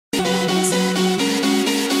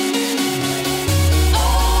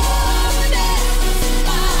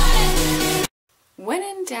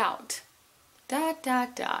doubt, ... Get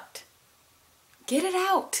it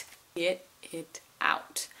out. Get it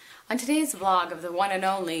out. On today's vlog of the one and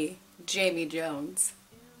only Jamie Jones,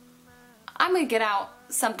 I'm gonna get out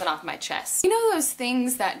something off my chest. You know those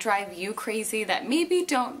things that drive you crazy that maybe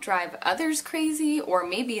don't drive others crazy, or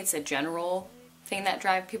maybe it's a general thing that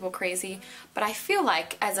drive people crazy, but I feel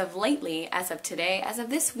like as of lately, as of today, as of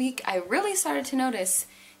this week, I really started to notice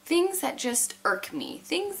things that just irk me,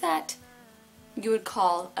 things that you would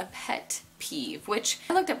call a pet peeve, which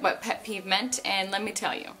I looked up what pet peeve meant, and let me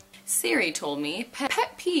tell you, Siri told me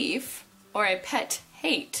pet peeve, or a pet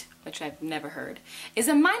hate, which I've never heard, is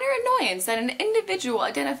a minor annoyance that an individual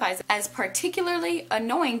identifies as particularly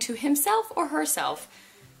annoying to himself or herself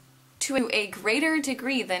to a greater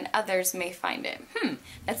degree than others may find it.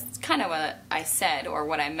 That's kind of what I said, or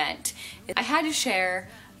what I meant. I had to share,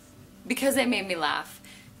 because they made me laugh,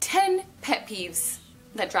 10 pet peeves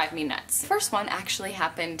that drive me nuts. The first one actually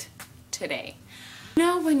happened today. You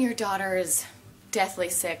know when your daughter is deathly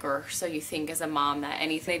sick, or so you think as a mom, that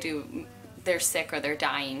anything they do, they're sick or they're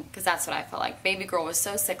dying, because that's what I felt like. Baby girl was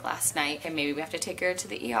so sick last night, and maybe we have to take her to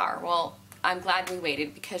the ER. Well, I'm glad we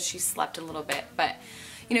waited because she slept a little bit, but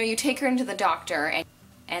you know, you take her into the doctor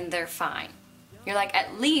and they're fine. You're like,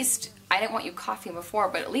 at least, I didn't want you coughing before,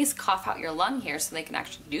 but at least cough out your lung here so they can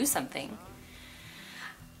actually do something.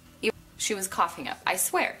 She was coughing up. I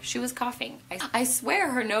swear, she was coughing. I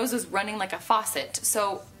swear her nose was running like a faucet.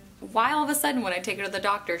 So why all of a sudden when I take her to the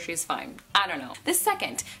doctor, she's fine? I don't know. The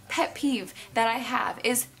second pet peeve that I have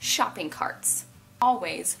is shopping carts.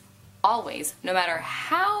 Always, no matter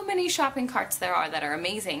how many shopping carts there are that are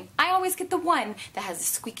amazing, I always get the one that has a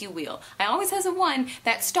squeaky wheel. I always has a one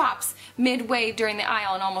that stops midway during the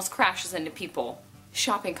aisle and almost crashes into people.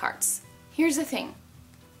 Shopping carts. Here's the thing.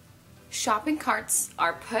 Shopping carts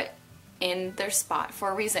are put in their spot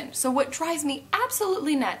for a reason. So what drives me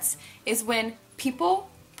absolutely nuts is when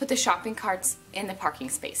people put the shopping carts in the parking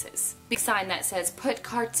spaces. Big sign that says put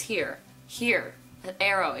carts here, an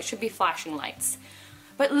arrow, it should be flashing lights.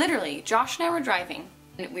 But literally, Josh and I were driving,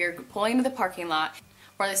 and we were pulling into the parking lot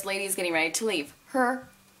where this lady is getting ready to leave. Her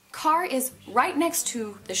car is right next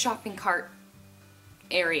to the shopping cart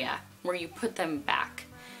area where you put them back.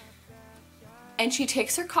 And she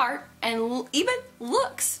takes her cart and even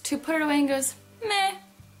looks to put it away and goes, meh,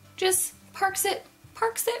 just parks it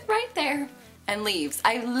right there and leaves.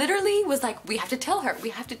 I literally was like, we have to tell her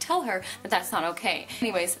that that's not okay.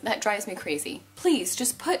 Anyways, that drives me crazy. Please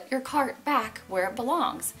just put your cart back where it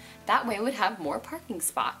belongs. That way we'd have more parking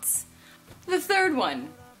spots. The third one.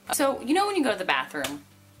 So, you know when you go to the bathroom?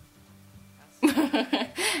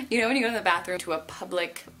 You know when you go to the bathroom to a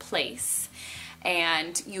public place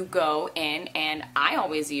and you go in, and I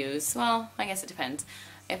always use, well, I guess it depends.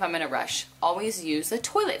 If I'm in a rush, always use the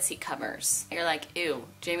toilet seat covers. You're like, ew,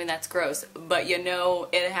 Jamie, that's gross. But you know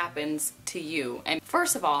it happens to you. And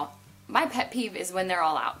first of all, my pet peeve is when they're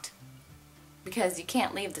all out. Because you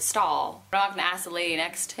can't leave the stall. I'm not gonna ask the lady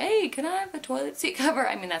next, hey, can I have a toilet seat cover?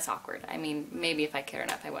 I mean, that's awkward. I mean, maybe if I cared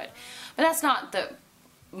enough, I would. But that's not the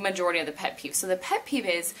majority of the pet peeve. So the pet peeve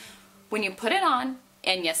is when you put it on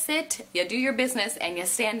and you sit, you do your business, and you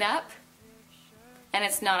stand up, and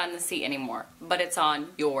it's not on the seat anymore, but it's on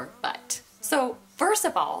your butt. So first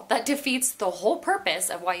of all, that defeats the whole purpose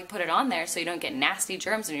of why you put it on there, so you don't get nasty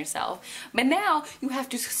germs in yourself. But now you have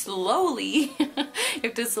to slowly,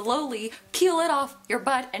 peel it off your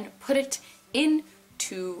butt and put it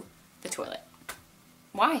into the toilet.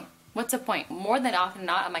 Why? What's the point? More than often than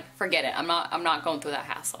not, I'm like, forget it. I'm not going through that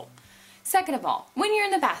hassle. Second of all, when you're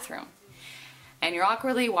in the bathroom and you're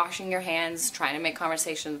awkwardly washing your hands, trying to make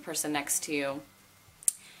conversation with the person next to you,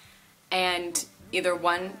 and either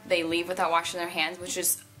one, they leave without washing their hands, which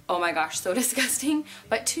is, oh my gosh, so disgusting.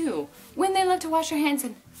 But two, when they love to wash their hands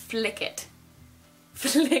and flick it,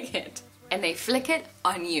 and they flick it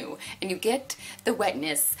on you, and you get the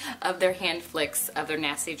wetness of their hand flicks of their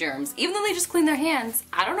nasty germs, even though they just clean their hands.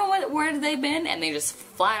 I don't know where they've been, and they just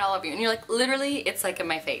fly it all over you, and you're like, literally, it's like in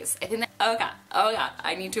my face. I think that, oh god,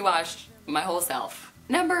 I need to wash my whole self.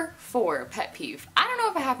 Number 4 pet peeve. I don't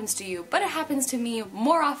know if it happens to you, but it happens to me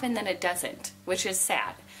more often than it doesn't, which is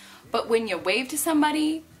sad. But when you wave to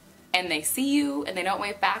somebody and they see you and they don't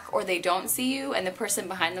wave back, or they don't see you and the person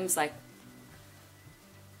behind them's like,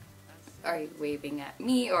 are you waving at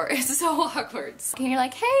me? Or it's so awkward. And you're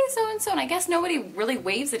like, hey, so-and-so, and I guess nobody really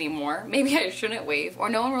waves anymore. Maybe I shouldn't wave, or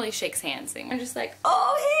no one really shakes hands anymore. I'm just like,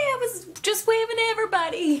 oh, hey, I was just waving to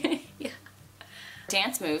everybody. Yeah.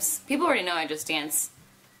 Dance moves. People already know I just dance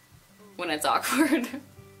when it's awkward.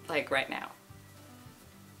 Like right now.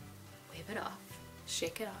 Wave it off.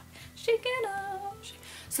 shake it off, shake it off.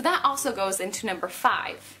 So that also goes into number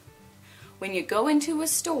 5. When you go into a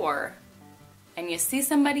store and you see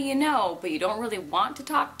somebody you know, but you don't really want to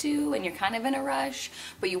talk to, and you're kind of in a rush,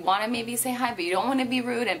 but you want to maybe say hi, but you don't want to be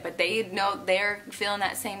rude, but they know they're feeling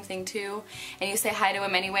that same thing too, and you say hi to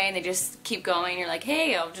them anyway, and they just keep going, you're like,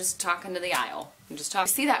 hey, I'm just talking to the aisle. I'm just talking.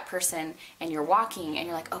 You see that person, and you're walking, and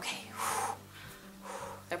you're like, okay,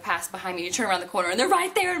 they're passed behind me, you turn around the corner, and they're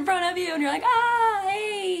right there in front of you, and you're like, ah,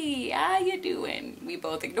 hey, how you doing? We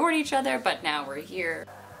both ignored each other, but now we're here.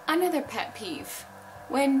 Another pet peeve.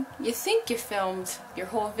 When you think you filmed your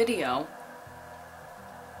whole video,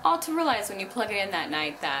 all to realize when you plug it in that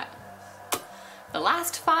night that the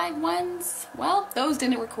last 5 ones, well, those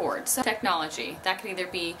didn't record. So technology, that could either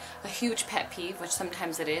be a huge pet peeve, which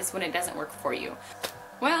sometimes it is, when it doesn't work for you.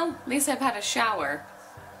 Well, at least I've had a shower.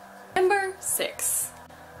 Number 6,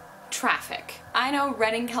 traffic. I know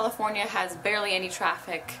Redding, California has barely any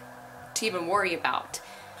traffic to even worry about.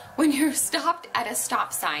 When you're stopped at a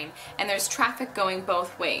stop sign and there's traffic going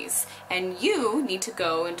both ways and you need to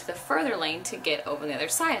go into the further lane to get over the other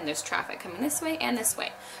side, and there's traffic coming this way and this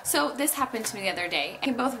way. So this happened to me the other day,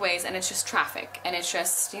 in both ways, and it's just traffic, and it's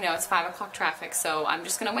just, you know, it's 5 o'clock traffic, so I'm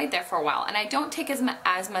just gonna wait there for a while. And I don't take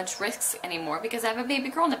as much risks anymore because I have a baby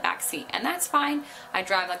girl in the back seat, and that's fine. I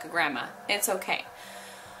drive like a grandma. It's okay.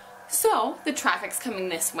 So the traffic's coming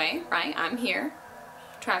this way, right? I'm here.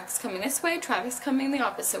 Traffic's coming this way, traffic's coming the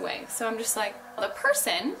opposite way. So I'm just like,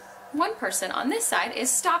 one person on this side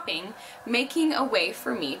is stopping, making a way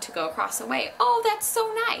for me to go across the way. Oh, that's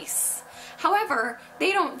so nice. However,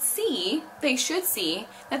 they should see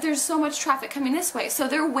that there's so much traffic coming this way. So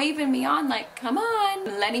they're waving me on like, come on,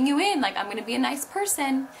 I'm letting you in, like I'm gonna be a nice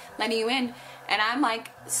person, letting you in. And I'm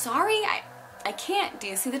like, sorry, I can't. Do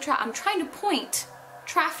you see the traffic? I'm trying to point.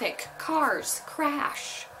 Traffic, cars,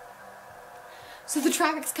 crash. So the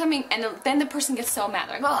traffic's coming, and then the person gets so mad.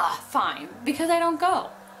 They're like, oh, fine, because I don't go.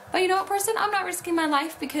 But you know what, person? I'm not risking my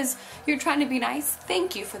life because you're trying to be nice.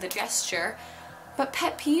 Thank you for the gesture. But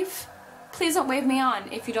pet peeve, please don't wave me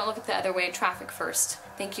on if you don't look at the other way of traffic first.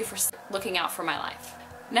 Thank you for looking out for my life.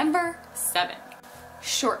 Number 7,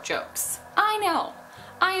 short jokes. I know,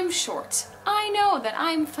 I am short. I know that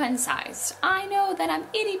I'm fun-sized. I know that I'm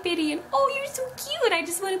itty-bitty and, oh, you're so cute, I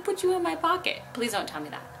just want to put you in my pocket. Please don't tell me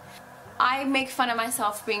that. I make fun of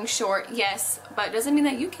myself being short, yes, but it doesn't mean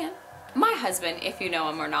that you can. My husband, if you know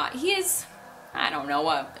him or not, he is, I don't know,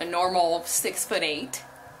 a normal 6'8",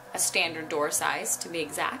 a standard door size to be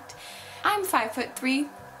exact. I'm 5'3",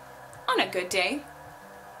 on a good day.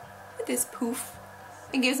 With this poof,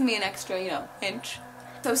 it gives me an extra, you know, inch.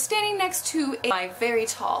 So standing next to my very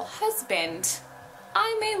tall husband,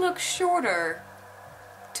 I may look shorter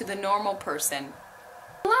to the normal person.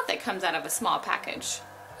 A lot that comes out of a small package.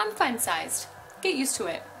 I'm fun-sized. Get used to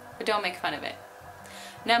it, but don't make fun of it.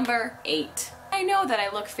 Number 8. I know that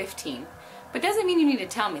I look 15, but doesn't mean you need to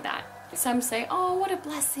tell me that. Some say, oh, what a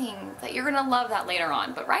blessing, that you're gonna love that later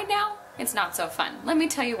on, but right now, it's not so fun. Let me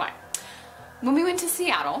tell you why. When we went to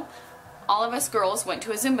Seattle, all of us girls went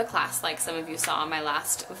to a Zumba class, like some of you saw in my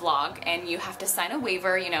last vlog, and you have to sign a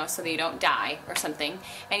waiver, you know, so that you don't die or something,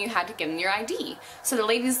 and you had to give them your ID. So the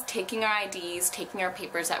lady's taking our IDs, taking our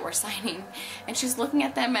papers that we're signing, and she's looking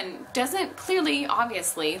at them and doesn't clearly,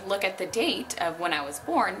 obviously, look at the date of when I was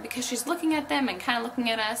born, because she's looking at them and kind of looking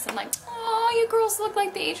at us and like, oh, you girls look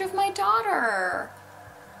like the age of my daughter.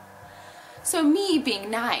 So me being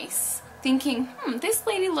nice, thinking, this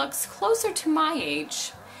lady looks closer to my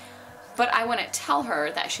age, but I wouldn't tell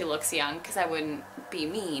her that she looks young because I wouldn't be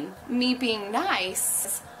mean. Me being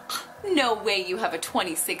nice, no way you have a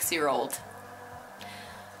 26-year-old.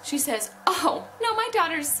 She says, oh, no, my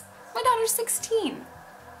daughter's 16.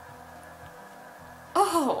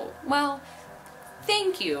 Oh, well,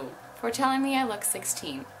 thank you for telling me I look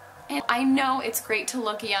 16. And I know it's great to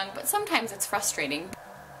look young, but sometimes it's frustrating.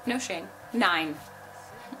 No shame. 9.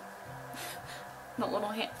 The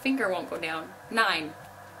little finger won't go down. 9.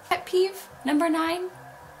 Pet peeve number 9,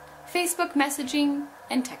 Facebook messaging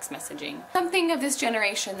and text messaging. Something of this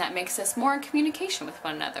generation that makes us more in communication with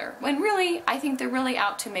one another, when really, I think they're really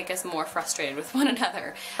out to make us more frustrated with one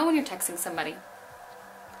another. And when you're texting somebody,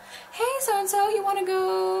 hey so-and-so, you want to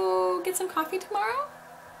go get some coffee tomorrow?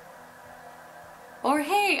 Or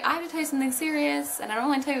hey, I have to tell you something serious, and I don't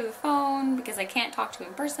want to tell you over the phone because I can't talk to you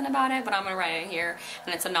in person about it, but I'm going to write it here,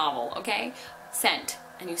 and it's a novel, okay? Send.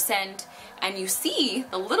 And you send, and you see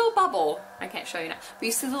the little bubble, I can't show you now, but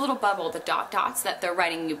you see the little bubble, the dots that they're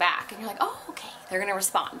writing you back, and you're like, oh, okay, they're gonna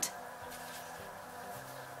respond.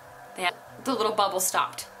 The little bubble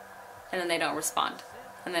stopped, and then they don't respond,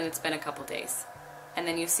 and then it's been a couple days, and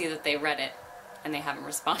then you see that they read it, and they haven't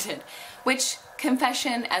responded. Which,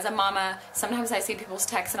 confession, as a mama, sometimes I see people's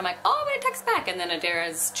texts and I'm like, oh, I'm gonna text back, and then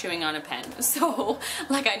Adara's chewing on a pen. So,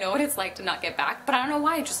 like, I know what it's like to not get back, but I don't know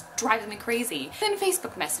why, it just drives me crazy. Then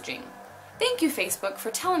Facebook messaging. Thank you, Facebook, for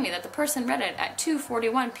telling me that the person read it at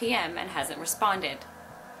 2:41 p.m. and hasn't responded.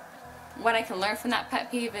 What I can learn from that pet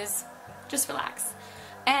peeve is just relax.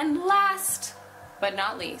 And last but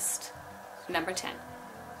not least, number 10.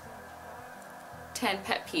 10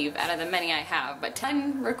 pet peeve out of the many I have, but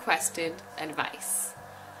 10 requested advice.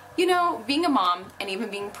 You know, being a mom and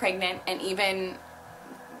even being pregnant and even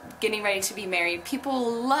getting ready to be married,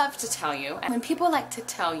 people love to tell you, and when people like to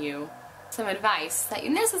tell you some advice that you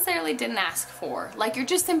necessarily didn't ask for, like you're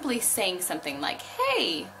just simply saying something like,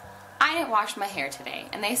 hey, I didn't wash my hair today,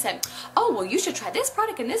 and they said, oh, well, you should try this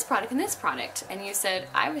product and this product and this product, and you said,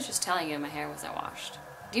 I was just telling you my hair wasn't washed.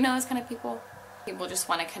 Do you know those kind of people? People just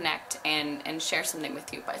want to connect and share something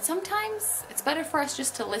with you, but sometimes it's better for us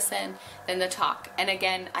just to listen than to talk. And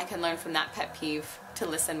again, I can learn from that pet peeve to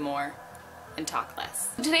listen more and talk less.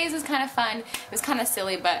 Today's was kind of fun, it was kind of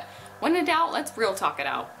silly, but when in doubt, let's real talk it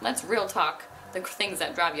out. Let's real talk the things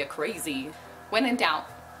that drive you crazy. When in doubt,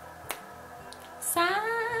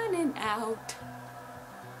 signing out.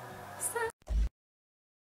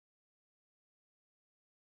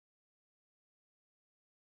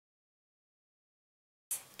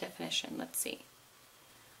 Definition, let's see.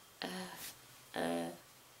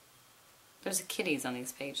 There's a kitties on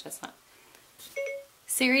these pages, that's not.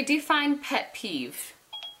 Siri, define pet peeve.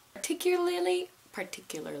 Particularly,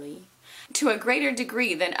 to a greater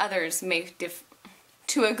degree than others may define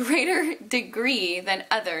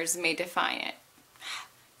it.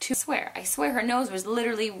 I swear her nose was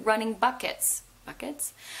literally running buckets.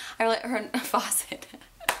 Buckets? I let her faucet.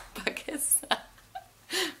 Buckets?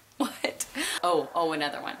 What? Oh,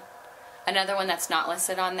 another one. Another one that's not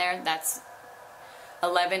listed on there, that's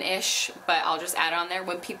 11-ish, but I'll just add on there.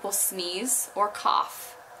 When people sneeze or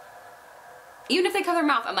cough, even if they cover their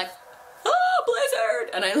mouth, I'm like, oh,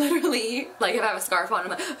 blizzard! And I literally, like, if I have a scarf on, I'm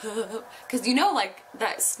like, because you know, like,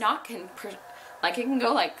 that snot can, like, it can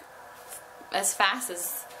go, like, as fast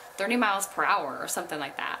as 30 miles per hour or something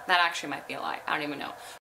like that. That actually might be a lie. I don't even know.